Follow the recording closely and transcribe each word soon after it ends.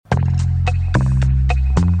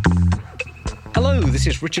Hello, this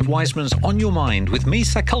is Richard Wiseman's On Your Mind with me,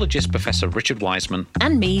 psychologist Professor Richard Wiseman.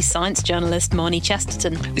 And me, science journalist Marnie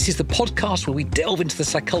Chesterton. This is the podcast where we delve into the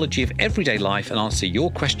psychology of everyday life and answer your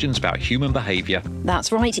questions about human behaviour.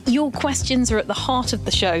 That's right, your questions are at the heart of the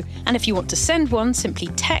show. And if you want to send one, simply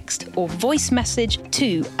text or voice message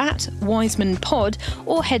to @WisemanPod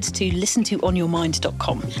or head to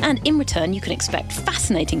listentoonyourmind.com. And in return, you can expect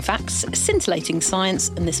fascinating facts, scintillating science,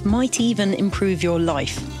 and this might even improve your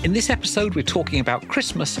life. In this episode, we're talking about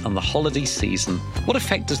Christmas and the holiday season. What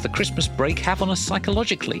effect does the Christmas break have on us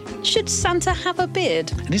psychologically? Should Santa have a beard?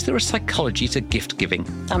 And is there a psychology to gift giving?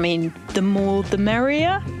 I mean, the more the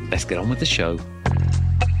merrier. Let's get on with the show.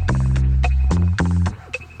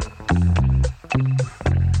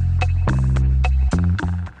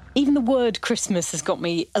 Even the word Christmas has got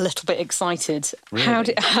me a little bit excited.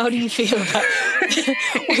 Really? How do you feel about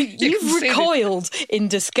You've recoiled in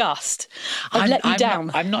disgust. I've let you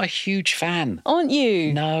down. I'm not a huge fan. Aren't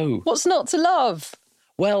you? No. What's not to love?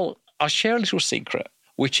 Well, I'll share a little secret,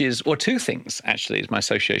 which is, or two things, actually, is my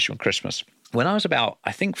association with Christmas. When I was about,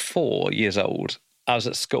 I think, 4 years old, I was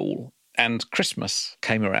at school and Christmas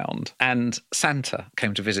came around and Santa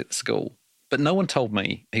came to visit the school, but no one told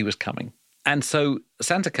me he was coming. And so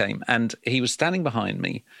Santa came and he was standing behind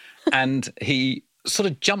me and he sort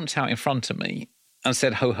of jumped out in front of me and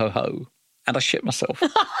said, ho, ho, ho. And I shit myself.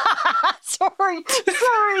 Sorry.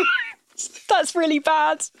 That's really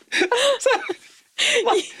bad. So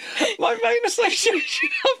my main association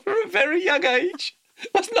from a very young age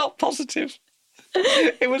was not positive.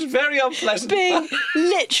 It was very unpleasant. Being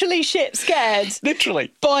literally shit scared.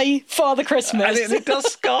 Literally. By Father Christmas. And it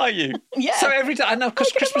does scar you. Yeah. So every time, I know,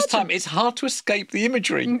 because Christmas time, it's hard to escape the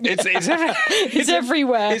imagery. It's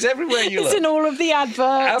everywhere. It's everywhere you look. It's in all of the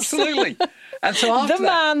adverts. Absolutely. And so after the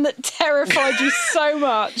man that terrified you so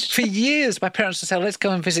much. For years, my parents would say, let's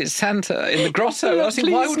go and visit Santa in the grotto. I was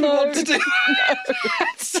thinking, why would we want to do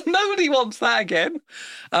that? Nobody wants that again.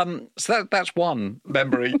 So that's one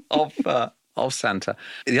memory of Santa.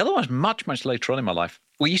 The other one's much, much later on in my life.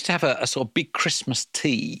 We used to have a sort of big Christmas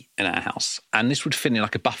tea in our house, and this would finish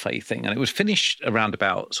like a buffet thing, and it would finish around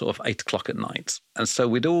about sort of 8 o'clock at night. And so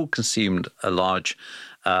we'd all consumed a large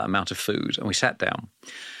amount of food, and we sat down.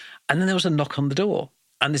 And then there was a knock on the door,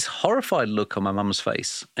 and this horrified look on my mum's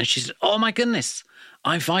face. And she said, oh, my goodness,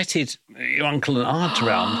 I invited your uncle and aunt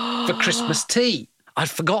around for Christmas tea. I'd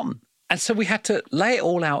forgotten. And so we had to lay it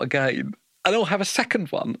all out again and all have a second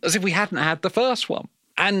one, as if we hadn't had the first one.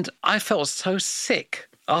 And I felt so sick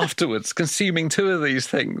afterwards, consuming 2 of these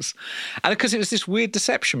things. And because it was this weird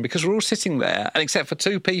deception, because we're all sitting there, and except for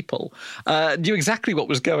 2 people, knew exactly what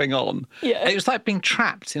was going on. Yeah. And it was like being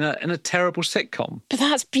trapped in a terrible sitcom. But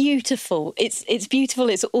that's beautiful. It's beautiful.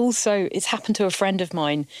 It's happened to a friend of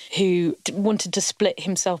mine who wanted to split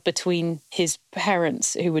himself between his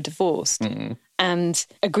parents who were divorced. Mm-hmm. And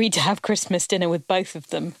agreed to have Christmas dinner with both of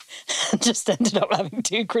them and just ended up having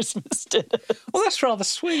 2 Christmas dinners. Well, that's rather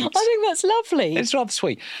sweet. I think that's lovely. It's rather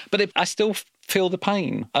sweet. But I still feel the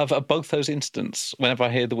pain of both those incidents whenever I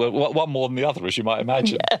hear the word, one more than the other, as you might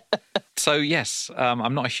imagine. Yeah. So, yes,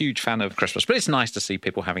 I'm not a huge fan of Christmas, but it's nice to see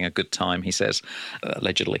people having a good time, he says,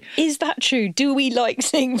 allegedly. Is that true? Do we like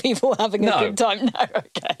seeing people having a good time? No,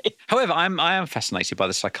 okay. However, I am fascinated by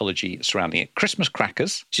the psychology surrounding it. Christmas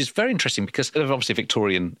crackers, which is very interesting because they're obviously a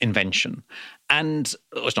Victorian invention. And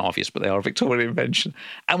it's not obvious, but they are a Victorian invention.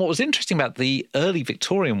 And what was interesting about the early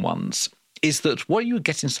Victorian ones is that what you would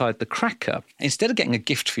get inside the cracker, instead of getting a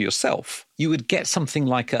gift for yourself, you would get something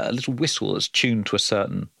like a little whistle that's tuned to a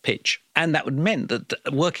certain pitch. And that would mean that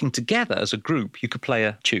working together as a group, you could play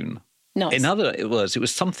a tune. Nice. In other words, it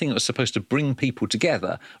was something that was supposed to bring people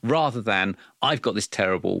together rather than, I've got this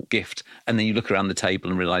terrible gift, and then you look around the table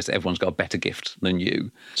and realise that everyone's got a better gift than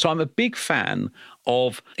you. So I'm a big fan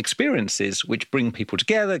of experiences which bring people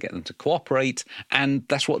together, get them to cooperate, and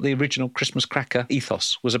that's what the original Christmas cracker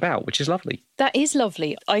ethos was about, which is lovely. That is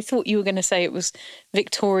lovely. I thought you were going to say it was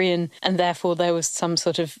Victorian and therefore there was some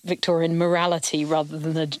sort of Victorian morality rather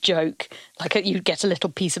than a joke. Like you'd get a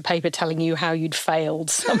little piece of paper telling you how you'd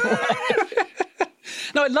failed somewhere.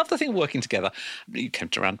 No, I love the thing of working together. You came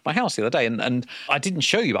around my house the other day and I didn't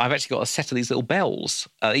show you, but I've actually got a set of these little bells.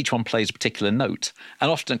 Each one plays a particular note.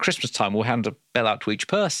 And often at Christmas time, we'll hand a bell out to each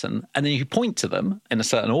person and then you point to them in a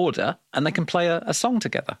certain order and they can play a song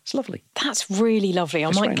together. It's lovely. That's really lovely.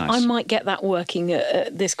 It's very nice. I might get that working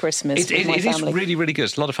this Christmas with my family. It is really, really good.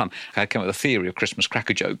 It's a lot of fun. I came up with a theory of Christmas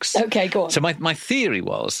cracker jokes. Okay, go on. So my theory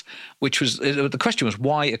was, the question was,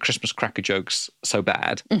 why are Christmas cracker jokes so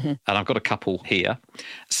bad? Mm-hmm. And I've got a couple here.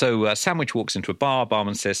 So Sandwich walks into a bar.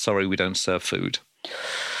 Barman says, sorry, we don't serve food.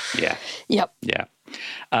 Yeah. Yep. Yeah.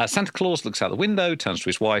 Santa Claus looks out the window, turns to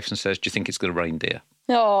his wife and says, "Do you think it's going to rain, dear?"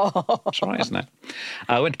 Oh, That's right, isn't it?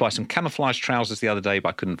 I went to buy some camouflage trousers the other day, but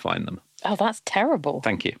I couldn't find them. oh, that's terrible.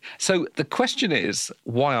 Thank you. So the question is,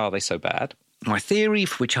 why are they so bad? My theory,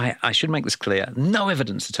 for which I should make this clear, no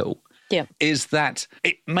evidence at all, Yeah. is that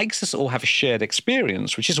it makes us all have a shared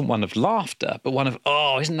experience, which isn't one of laughter, but one of,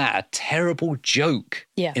 oh, isn't that a terrible joke?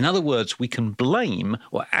 Yeah. In other words, we can blame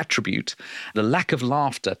or attribute the lack of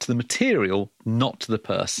laughter to the material, not to the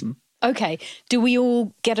person. Okay. Do we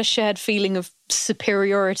all get a shared feeling of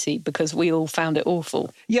superiority because we all found it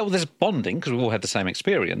awful? Yeah, well, there's bonding because we've all had the same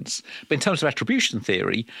experience. But in terms of attribution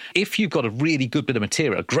theory, if you've got a really good bit of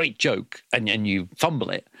material, a great joke, and you fumble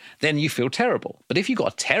it, then you feel terrible. But if you've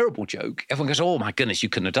got a terrible joke, everyone goes, oh, my goodness, you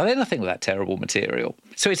couldn't have done anything with that terrible material.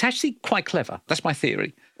 So it's actually quite clever. That's my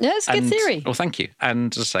theory. Yeah, it's a good theory. Well, thank you.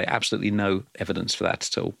 And as I say, absolutely no evidence for that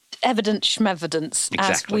at all. Evidence schmevidence, as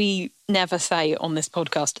Exactly. we never say on this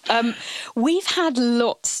podcast. We've had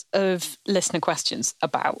lots of listener questions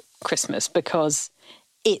about Christmas because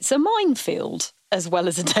it's a minefield as well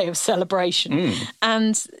as a day of celebration.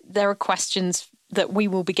 And there are questions that we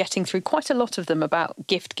will be getting through, quite a lot of them, about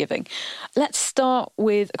gift giving. Let's start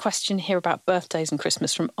with a question here about birthdays and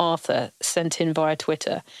Christmas from Arthur, sent in via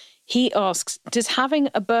Twitter. He asks, does having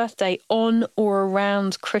a birthday on or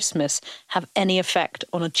around Christmas have any effect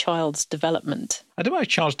on a child's development? I don't know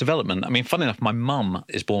child's development. I mean, funny enough, my mum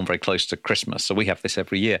is born very close to Christmas, so we have this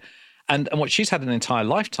every year. And what she's had an entire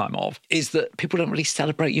lifetime of is that people don't really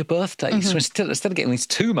celebrate your birthday. So instead of getting these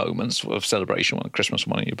two moments of celebration, one at Christmas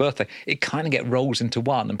and one on your birthday, it kind of rolls into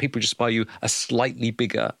one, and people just buy you a slightly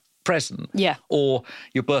bigger present. Yeah. Or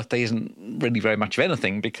your birthday isn't really very much of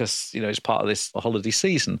anything because, it's part of this holiday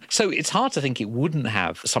season. So it's hard to think it wouldn't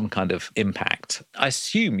have some kind of impact. I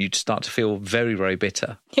assume you'd start to feel very, very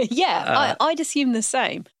bitter. Yeah, I'd assume the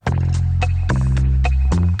same.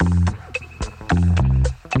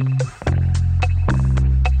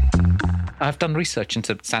 I've done research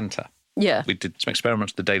into Santa. Yeah. We did some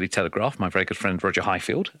experiments at the Daily Telegraph. My very good friend Roger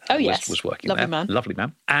Highfield was working Lovely there. man. Lovely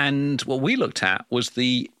man. And what we looked at was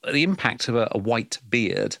the impact of a white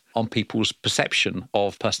beard on people's perception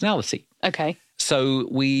of personality. Okay. So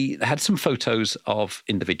we had some photos of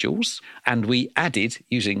individuals and we added,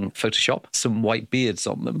 using Photoshop, some white beards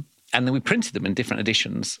on them. And then we printed them in different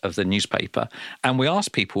editions of the newspaper. And we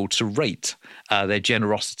asked people to rate their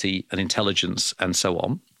generosity and intelligence and so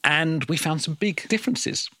on. And we found some big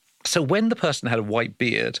differences. So when the person had a white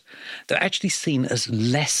beard, they're actually seen as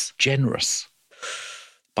less generous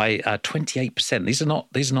by 28%.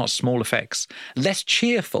 These are not small effects. Less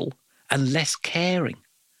cheerful and less caring.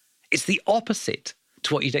 It's the opposite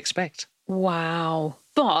to what you'd expect. Wow.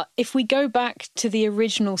 But if we go back to the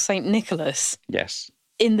original St. Nicholas, Yes.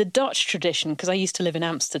 in the Dutch tradition, because I used to live in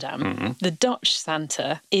Amsterdam, the Dutch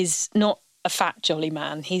Santa is not a fat, jolly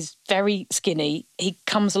man. He's very skinny. He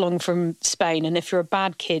comes along from Spain, and if you're a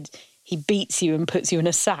bad kid, he beats you and puts you in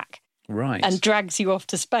a sack. Right. And drags you off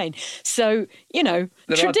to Spain. So, There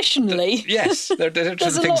traditionally... yes, there are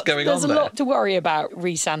there's things going on there. There's a lot to worry about,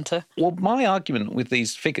 re-Santa. Well, my argument with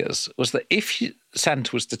these figures was that if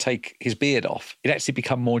Santa was to take his beard off, he'd actually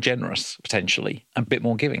become more generous, potentially, and a bit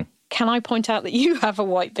more giving. Can I point out that you have a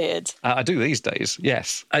white beard? I do these days,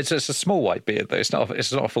 yes. It's a small white beard, though. It's not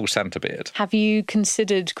a full Santa beard. Have you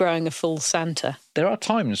considered growing a full Santa? There are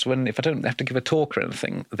times when, if I don't have to give a talk or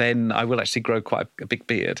anything, then I will actually grow quite a big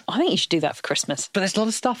beard. I think you should do that for Christmas. But there's a lot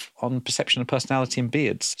of stuff on perception of personality and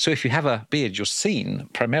beards. So if you have a beard, you're seen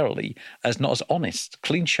primarily as not as honest.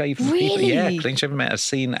 Clean-shaven people. Really? Yeah, clean-shaven men are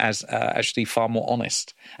seen as actually far more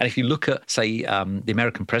honest. And if you look at, say, the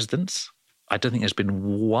American presidents, I don't think there's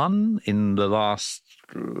been one in the last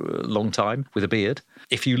long time with a beard.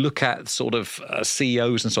 If you look at sort of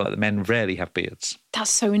CEOs and so on, the men rarely have beards. That's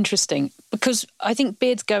so interesting because I think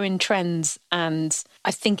beards go in trends and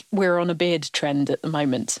I think we're on a beard trend at the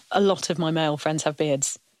moment. A lot of my male friends have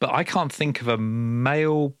beards. But I can't think of a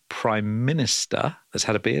male prime minister that's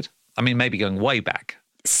had a beard. I mean, maybe going way back.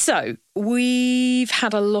 So we've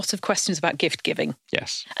had a lot of questions about gift giving.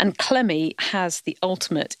 Yes. And Clemmy has the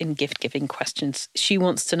ultimate in gift giving questions. She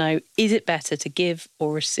wants to know, is it better to give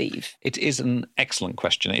or receive? It is an excellent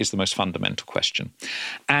question. It is the most fundamental question.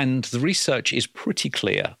 And the research is pretty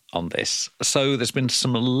clear on this. So there's been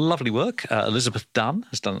some lovely work. Elizabeth Dunn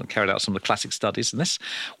has carried out some of the classic studies in this,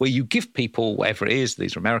 where you give people whatever it is.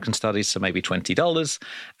 These are American studies, so maybe $20,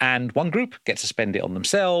 and one group gets to spend it on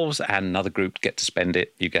themselves, and another group get to spend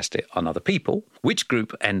it, you guessed it, on other people. Which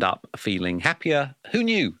group end up feeling happier? Who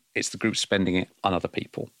knew? It's the group spending it on other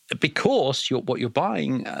people. Because what you're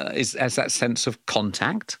buying is as that sense of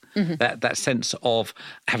contact, that sense of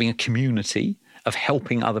having a community, of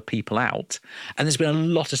helping other people out. And there's been a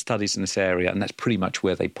lot of studies in this area, and that's pretty much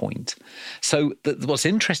where they point. So what's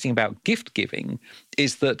interesting about gift giving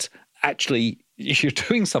is that actually you're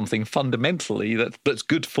doing something fundamentally that's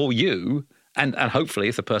good for you. And hopefully,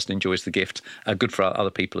 if the person enjoys the gift, good for other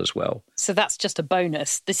people as well. So that's just a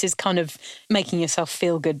bonus. This is kind of making yourself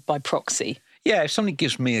feel good by proxy. Yeah, if somebody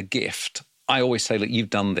gives me a gift, I always say, look, you've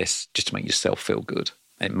done this just to make yourself feel good.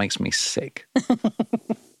 It makes me sick.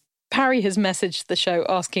 Parry has messaged the show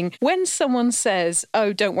asking, when someone says,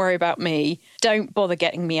 oh, don't worry about me, don't bother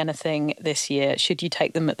getting me anything this year, should you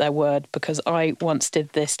take them at their word? Because I once did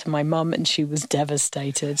this to my mum and she was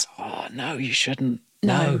devastated. Oh, no, you shouldn't.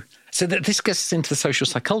 No. So this gets us into the social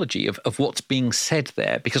psychology of what's being said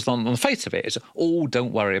there, because on the face of it, it's, oh,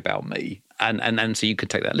 don't worry about me. And so you could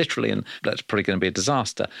take that literally, and that's probably going to be a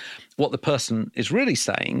disaster. What the person is really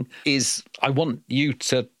saying is, I want you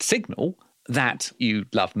to signal that you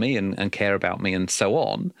love me and care about me and so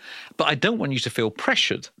on, but I don't want you to feel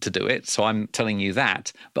pressured to do it. So I'm telling you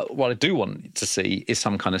that. But what I do want to see is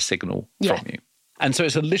some kind of signal from you. And so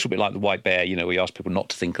it's a little bit like the white bear, we ask people not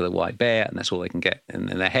to think of the white bear, and that's all they can get in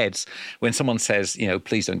their heads. When someone says,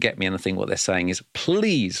 please don't get me anything, what they're saying is,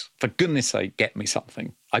 please, for goodness sake, get me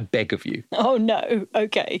something. I beg of you. Oh, no.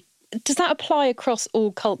 Okay. Does that apply across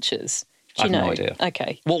all cultures? Do you know? I have no idea.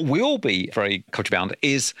 Okay. What will be very culture-bound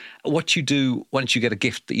is what you do once you get a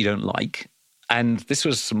gift that you don't like. And this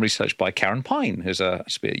was some research by Karen Pine, who's used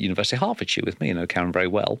to be at University of Hertfordshire with me, Karen very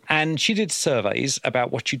well. And she did surveys about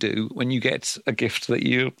what you do when you get a gift that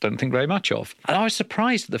you don't think very much of. And I was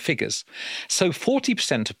surprised at the figures. So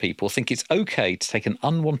 40% of people think it's okay to take an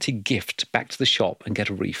unwanted gift back to the shop and get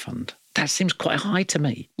a refund. That seems quite high to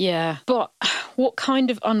me. Yeah, but what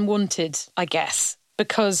kind of unwanted, I guess?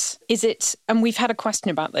 Because is it, and we've had a question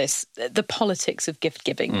about this, the politics of gift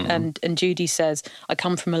giving. And Judy says, I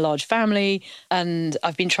come from a large family and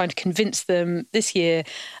I've been trying to convince them this year,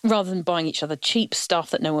 rather than buying each other cheap stuff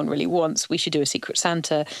that no one really wants, we should do a Secret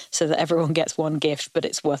Santa so that everyone gets one gift, but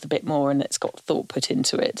it's worth a bit more and it's got thought put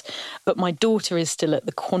into it. But my daughter is still at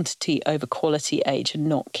the quantity over quality age and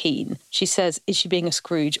not keen. She says, is she being a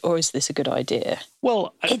Scrooge or is this a good idea?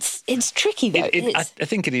 Well, it's tricky though. I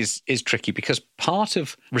think it is tricky because part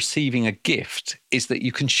of receiving a gift is that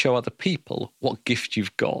you can show other people what gift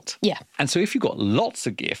you've got. Yeah. And so if you've got lots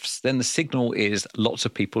of gifts, then the signal is lots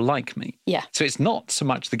of people like me. Yeah. So it's not so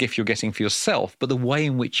much the gift you're getting for yourself, but the way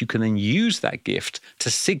in which you can then use that gift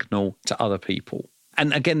to signal to other people.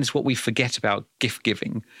 And again, it's what we forget about gift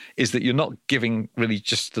giving is that you're not giving really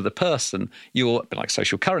just to the person. You're like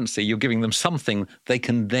social currency. You're giving them something they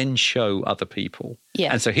can then show other people.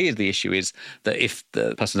 Yeah. And so here's the issue is that if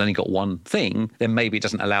the person's only got one thing, then maybe it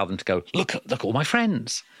doesn't allow them to go, look at all my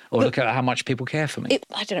friends. Or look at how much people care for me.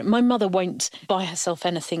 I don't know. My mother won't buy herself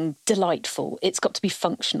anything delightful. It's got to be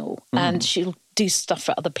functional. And she'll do stuff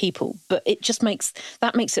for other people. But it just makes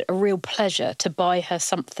it a real pleasure to buy her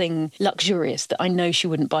something luxurious that I know she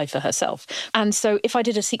wouldn't buy for herself. And so if I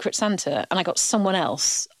did a Secret Santa and I got someone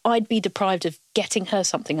else, I'd be deprived of getting her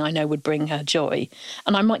something I know would bring her joy.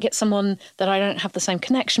 And I might get someone that I don't have the same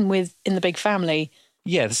connection with in the big family.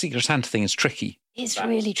 Yeah, the Secret Santa thing is tricky. It's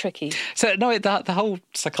really tricky. So, no, the whole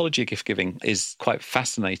psychology of gift giving is quite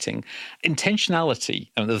fascinating. Intentionality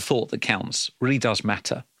and the thought that counts really does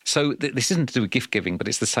matter. So this isn't to do with gift giving, but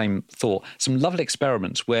it's the same thought. Some lovely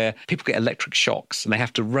experiments where people get electric shocks and they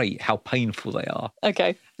have to rate how painful they are.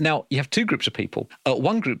 Okay. Now, you have two groups of people.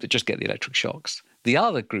 One group that just get the electric shocks. The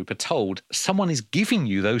other group are told someone is giving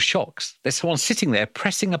you those shocks. There's someone sitting there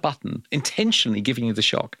pressing a button, intentionally giving you the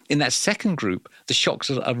shock. In that second group, the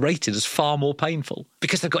shocks are rated as far more painful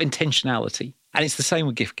because they've got intentionality. And it's the same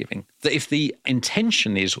with gift giving, that if the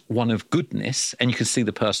intention is one of goodness and you can see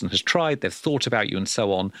the person has tried, they've thought about you and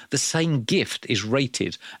so on, the same gift is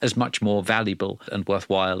rated as much more valuable and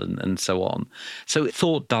worthwhile and so on. So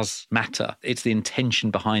thought does matter. It's the intention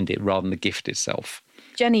behind it rather than the gift itself.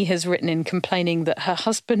 Jenny has written in complaining that her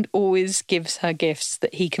husband always gives her gifts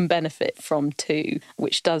that he can benefit from too,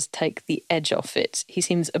 which does take the edge off it. He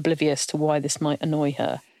seems oblivious to why this might annoy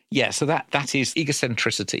her. Yeah, so that is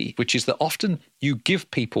egocentricity, which is that often you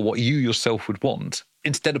give people what you yourself would want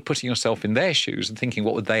instead of putting yourself in their shoes and thinking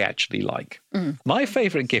what would they actually like. My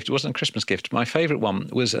favourite gift, it wasn't a Christmas gift, my favourite one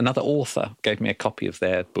was another author gave me a copy of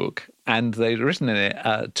their book and they'd written in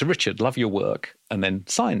it, to Richard, love your work, and then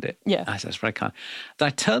signed it. Yeah. I said, that's very kind. Then I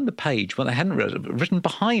turned the page, what they hadn't written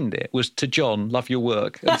behind it was to John, love your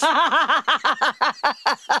work.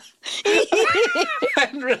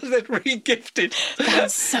 and then re-gifted.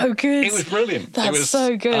 That's so good. It was brilliant. That's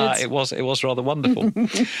so good. It was rather wonderful.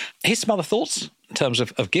 Here's some other thoughts in terms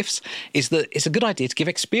of gifts, is that it's a good idea to give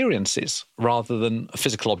experiences rather than a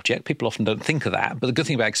physical object. People often don't think of that. But the good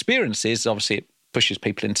thing about experiences, obviously, it pushes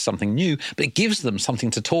people into something new, but it gives them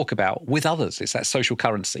something to talk about with others. It's that social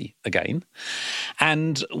currency again.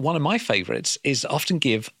 And one of my favourites is often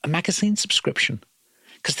give a magazine subscription,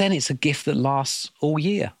 because then it's a gift that lasts all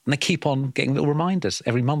year and they keep on getting little reminders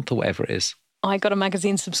every month or whatever it is. I got a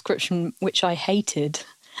magazine subscription which I hated,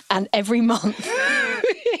 and every month...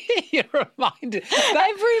 You're reminded.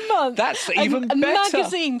 Every month. That's even better. A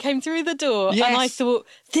magazine came through the door, Yes. and I thought,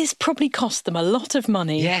 this probably cost them a lot of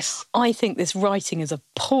money. Yes. I think this writing is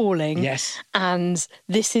appalling. Yes. And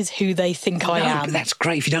this is who they think I am. But that's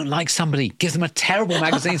great. If you don't like somebody, give them a terrible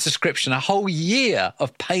magazine subscription, a whole year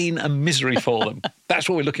of pain and misery for them. That's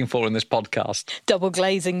what we're looking for in this podcast. Double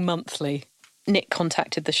glazing monthly. Nick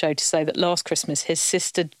contacted the show to say that last Christmas his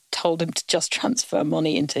sister told him to just transfer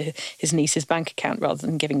money into his niece's bank account rather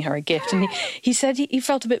than giving her a gift. And he said he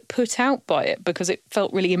felt a bit put out by it because it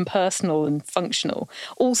felt really impersonal and functional.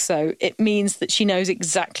 Also, it means that she knows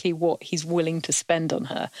exactly what he's willing to spend on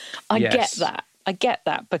her. I get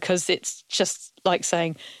that because it's just like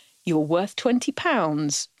saying, you're worth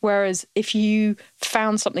 £20. Whereas if you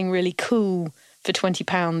found something really cool for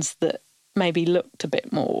 £20 that maybe looked a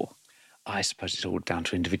bit more... I suppose it's all down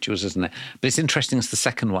to individuals, isn't it? But it's interesting as the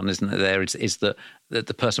second one, isn't it, there, is that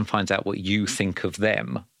the person finds out what you think of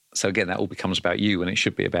them. So again, that all becomes about you and it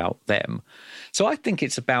should be about them. So I think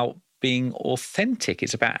it's about being authentic.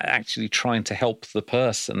 It's about actually trying to help the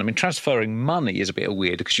person. I mean, transferring money is a bit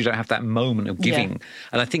weird because you don't have that moment of giving. Yeah.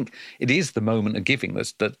 And I think it is the moment of giving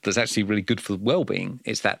that's actually really good for well-being.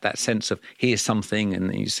 It's that sense of here's something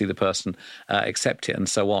and you see the person accept it and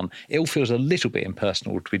so on. It all feels a little bit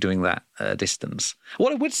impersonal to be doing that distance.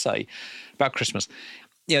 What I would say about Christmas,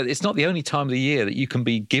 it's not the only time of the year that you can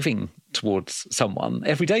be giving towards someone.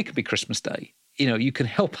 Every day could be Christmas Day. You can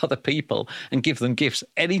help other people and give them gifts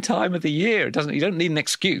any time of the year. You don't need an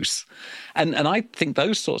excuse. And I think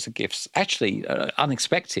those sorts of gifts, actually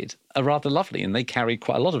unexpected, are rather lovely and they carry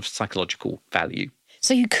quite a lot of psychological value.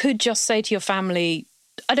 So you could just say to your family,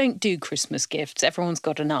 I don't do Christmas gifts, everyone's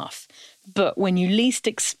got enough. But when you least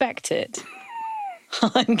expect it,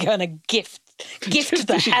 I'm going to gift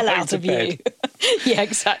the hell out of you. Yeah,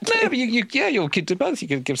 exactly. No, but you could do both. You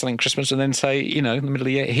could give something Christmas and then say, in the middle of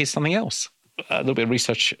the year, here's something else. A little bit of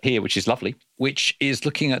research here, which is lovely, which is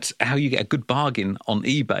looking at how you get a good bargain on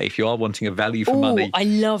eBay if you are wanting a value for money. I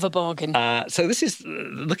love a bargain. So this is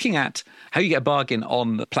looking at how you get a bargain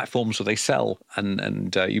on platforms where they sell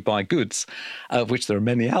and you buy goods, of which there are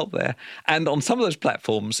many out there. And on some of those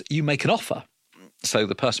platforms, you make an offer. So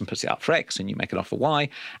the person puts it up for X and you make an offer Y.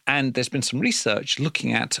 And there's been some research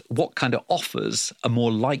looking at what kind of offers are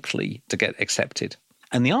more likely to get accepted.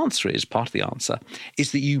 And the answer is, part of the answer,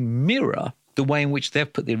 is that you mirror the way in which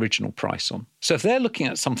they've put the original price on. So if they're looking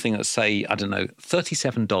at something that's, say, I don't know,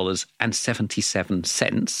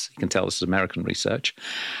 $37.77, you can tell this is American research,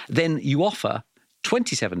 then you offer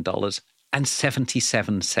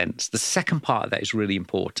 $27.77. The second part of that is really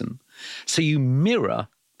important. So you mirror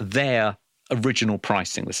their original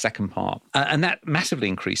pricing, the second part. And that massively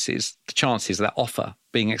increases the chances of that offer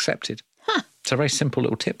being accepted. It's a very simple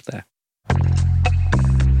little tip there.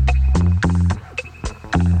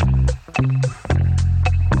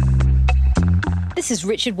 This is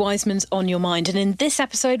Richard Wiseman's On Your Mind, and in this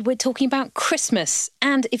episode we're talking about Christmas.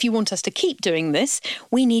 And if you want us to keep doing this,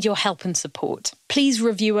 we need your help and support. Please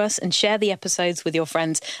review us and share the episodes with your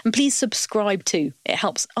friends, and please subscribe too. It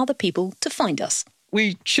helps other people to find us.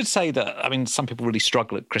 We should say that, some people really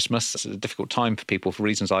struggle at Christmas. It's a difficult time for people for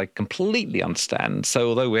reasons I completely understand. So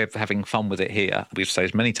although we're having fun with it here, we've said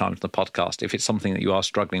this many times in the podcast, if it's something that you are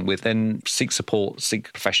struggling with, then seek support,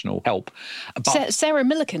 seek professional help. Sarah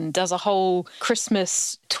Millican does a whole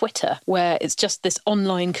Christmas Twitter where it's just this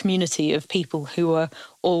online community of people who are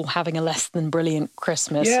all having a less than brilliant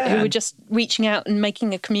Christmas, who are just reaching out and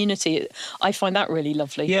making a community. I find that really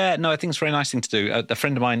lovely. Yeah, no, I think it's a very nice thing to do. A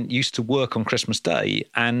friend of mine used to work on Christmas Day,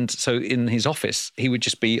 and so in his office, he would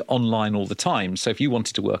just be online all the time. So if you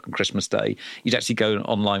wanted to work on Christmas Day, you'd actually go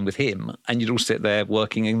online with him, and you'd all sit there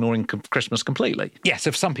working, ignoring Christmas completely. Yeah,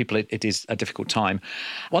 so for some people, it is a difficult time.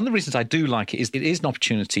 One of the reasons I do like it is an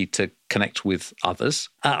opportunity to connect with others.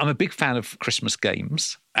 I'm a big fan of Christmas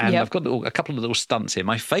games. And I've got a couple of little stunts here.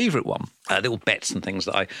 My favourite one, little bets and things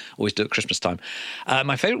that I always do at Christmas time.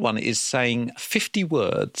 My favourite one is saying 50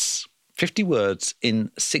 words in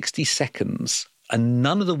 60 seconds, and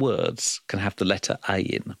none of the words can have the letter A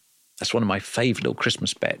in. That's one of my favourite little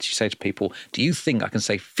Christmas bets. You say to people, do you think I can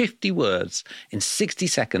say 50 words in 60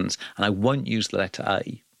 seconds and I won't use the letter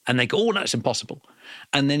A? And they go, oh, no, it's impossible.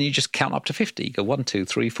 And then you just count up to 50. You go 1, 2,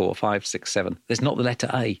 3, 4, 5, 6, 7. There's not the letter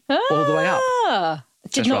A all the way up.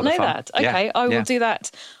 Did not know that. Okay, I will do that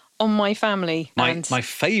on my family. My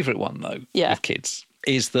favourite one, though, with kids,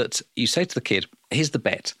 is that you say to the kid, here's the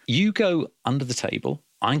bet. You go under the table.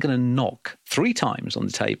 I'm going to knock 3 times on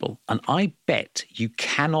the table, and I bet you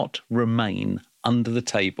cannot remain under the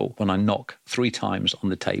table when I knock 3 times on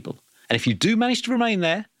the table. And if you do manage to remain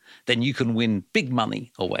there, then you can win big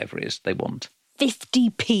money or whatever it is they want.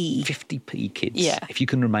 50p. 50p, kids. Yeah. If you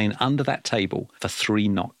can remain under that table for 3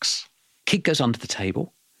 knocks. Kid goes under the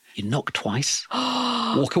table, you knock twice,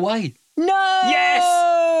 walk away. No!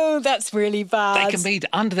 Yes! That's really bad. They can be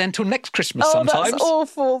under there until next Christmas sometimes. That's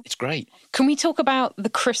awful. It's great. Can we talk about the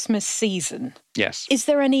Christmas season? Yes. Is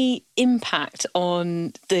there any impact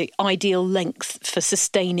on the ideal length for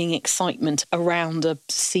sustaining excitement around a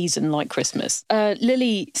season like Christmas?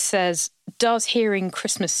 Lily says, does hearing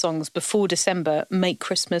Christmas songs before December make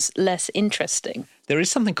Christmas less interesting? There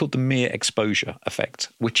is something called the mere exposure effect,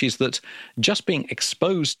 which is that just being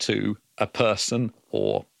exposed to a person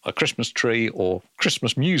or a Christmas tree or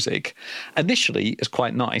Christmas music initially is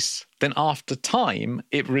quite nice. Then after time,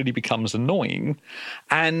 it really becomes annoying.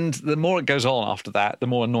 And the more it goes on after that, the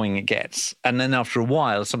more annoying it gets. And then after a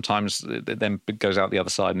while, sometimes it then goes out the other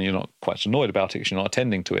side and you're not quite so annoyed about it because you're not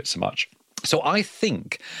attending to it so much. So I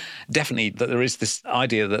think definitely that there is this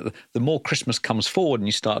idea that the more Christmas comes forward and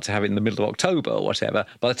you start to have it in the middle of October or whatever,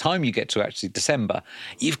 by the time you get to actually December,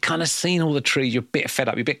 you've kind of seen all the trees, you're a bit fed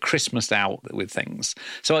up, you're a bit Christmased out with things.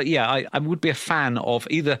 So, yeah, I would be a fan of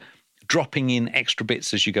either dropping in extra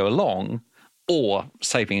bits as you go along or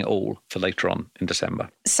saving it all for later on in December.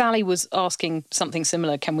 Sally was asking something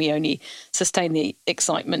similar. Can we only sustain the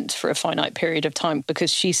excitement for a finite period of time?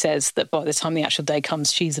 Because she says that by the time the actual day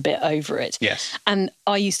comes, she's a bit over it. Yes. And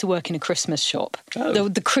I used to work in a Christmas shop,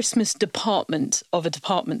 the Christmas department of a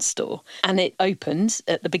department store. And it opened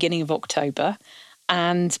at the beginning of October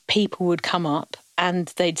and people would come up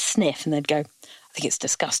and they'd sniff and they'd go, I think it's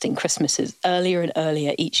disgusting. Christmas is earlier and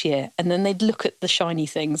earlier each year. And then they'd look at the shiny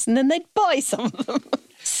things and then they'd buy some of them.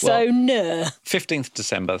 So, no. 15th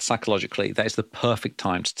December, psychologically, that is the perfect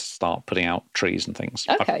time to start putting out trees and things.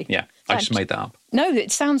 Okay. I just made that up. No,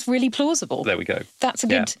 it sounds really plausible. There we go. That's a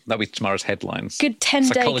good... Yeah, that'll be tomorrow's headlines. Good 10-day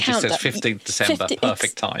Psychologist countdown. says 15th December,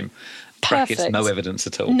 perfect time. Perfect. Brackets, no evidence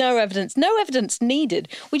at all. No evidence. No evidence needed.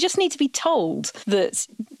 We just need to be told that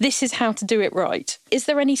this is how to do it right. Is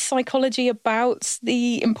there any psychology about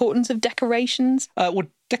the importance of decorations? Well,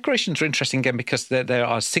 decorations are interesting again because they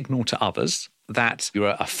are a signal to others that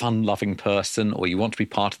you're a fun-loving person or you want to be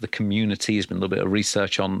part of the community. There's been a little bit of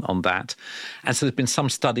research on that. And so there's been some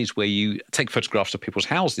studies where you take photographs of people's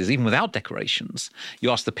houses, even without decorations. You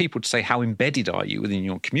ask the people to say, how embedded are you within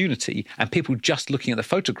your community? And people just looking at the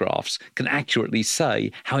photographs can accurately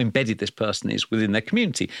say how embedded this person is within their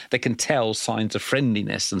community. They can tell signs of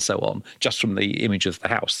friendliness and so on just from the image of the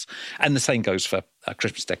house. And the same goes for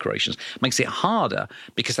Christmas decorations. Makes it harder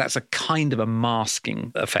because that's a kind of a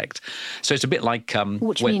masking effect. So it's a bit like...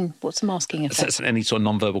 what do you mean? What's a masking effect? Any sort of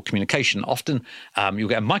non-verbal communication. Often you'll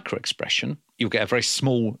get a micro-expression, you'll get a very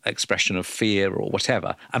small expression of fear or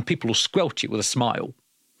whatever, and people will squelch it with a smile.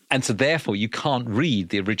 And so therefore you can't read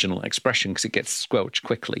the original expression because it gets squelched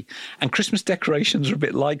quickly. And Christmas decorations are a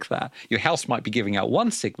bit like that. Your house might be giving out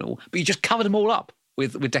one signal, but you just cover them all up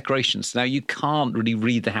with decorations. Now, you can't really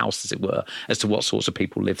read the house, as it were, as to what sorts of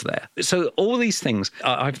people live there. So all these things,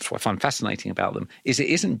 I find fascinating about them, is it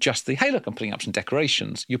isn't just the, hey, look, I'm putting up some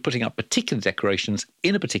decorations. You're putting up particular decorations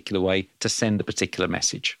in a particular way to send a particular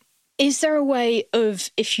message. Is there a way of,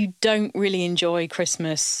 if you don't really enjoy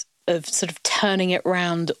Christmas, of sort of turning it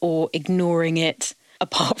round or ignoring it,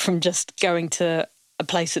 apart from just going to a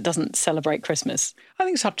place that doesn't celebrate Christmas? I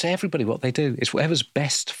think it's up to everybody what they do. It's whatever's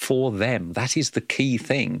best for them. That is the key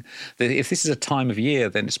thing. If this is a time of year,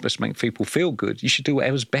 then it's supposed to make people feel good. You should do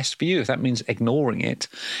whatever's best for you. If that means ignoring it,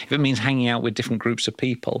 if it means hanging out with different groups of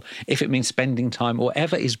people, if it means spending time,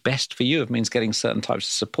 whatever is best for you, if it means getting certain types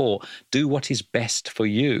of support, do what is best for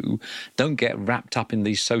you. Don't get wrapped up in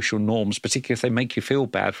these social norms, particularly if they make you feel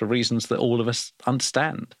bad for reasons that all of us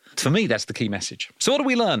understand. For me, that's the key message. So what have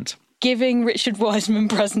we learned? Giving Richard Wiseman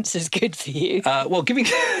presents is good for you. Well, giving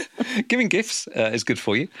gifts is good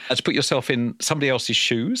for you. To put yourself in somebody else's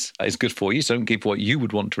shoes is good for you. So don't give what you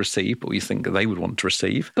would want to receive, but what you think they would want to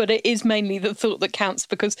receive. But it is mainly the thought that counts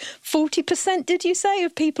because 40%, did you say,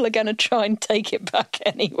 of people are going to try and take it back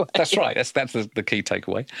anyway? That's right. That's the key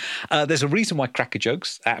takeaway. There's a reason why cracker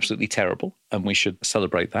jokes are absolutely terrible, and we should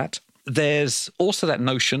celebrate that. There's also that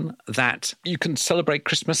notion that you can celebrate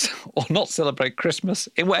Christmas or not celebrate Christmas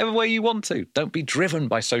in whatever way you want to. Don't be driven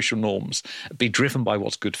by social norms. Be driven by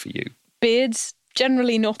what's good for you. Beards,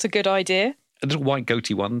 generally not a good idea. A little white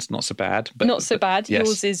goatee ones, not so bad. Not so bad. Yes.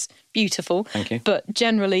 Yours is beautiful. Thank you. But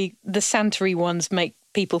generally, the Santa-y ones make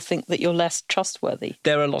people think that you're less trustworthy.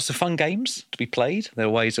 There are lots of fun games to be played. There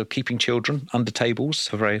are ways of keeping children under tables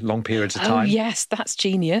for very long periods of time. Oh, yes, that's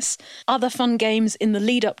genius. Other fun games in the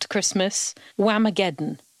lead up to Christmas,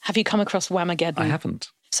 Whamageddon. Have you come across Whamageddon? I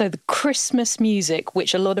haven't. So the Christmas music,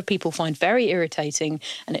 which a lot of people find very irritating,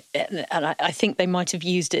 and I think they might have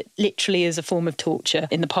used it literally as a form of torture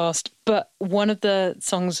in the past. But one of the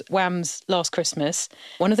songs, Wham's Last Christmas,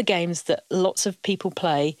 one of the games that lots of people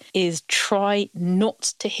play is try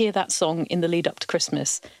not to hear that song in the lead up to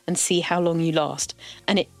Christmas and see how long you last.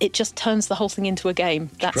 And it just turns the whole thing into a game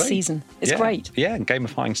that season. It's great. Yeah, and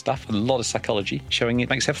gamifying stuff, a lot of psychology, showing it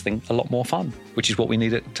makes everything a lot more fun, which is what we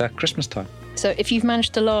need at Christmas time. So if you've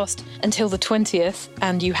managed to last until the 20th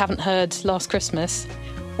and you haven't heard Last Christmas,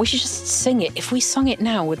 we should just sing it. If we sung it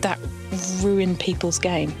now, would that ruin people's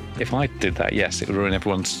game? If I did that, yes, it would ruin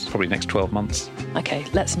everyone's probably next 12 months. OK,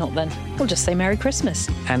 let's not then. We'll just say Merry Christmas.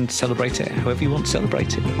 And celebrate it however you want to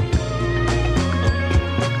celebrate it.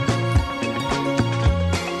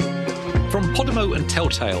 From Podimo and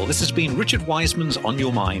Telltale, this has been Richard Wiseman's On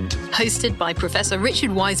Your Mind. Hosted by Professor Richard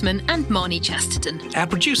Wiseman and Marnie Chesterton. Our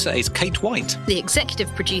producer is Kate White. The executive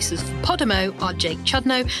producers for Podimo are Jake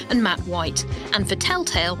Chudnow and Matt White. And for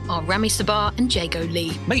Telltale are Rami Sabar and Jago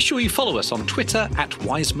Lee. Make sure you follow us on Twitter at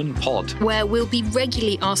WisemanPod, where we'll be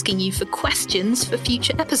regularly asking you for questions for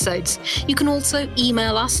future episodes. You can also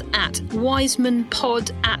email us at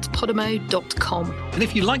wisemanpod@podimo.com. And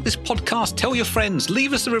if you like this podcast, tell your friends,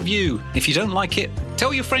 leave us a review. If you don't like it,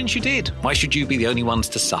 tell your friends you did. Why should you be the only ones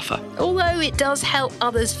to suffer? Although it does help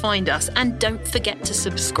others find us, and don't forget to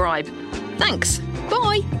subscribe. Thanks.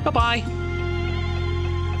 Bye. Bye-bye.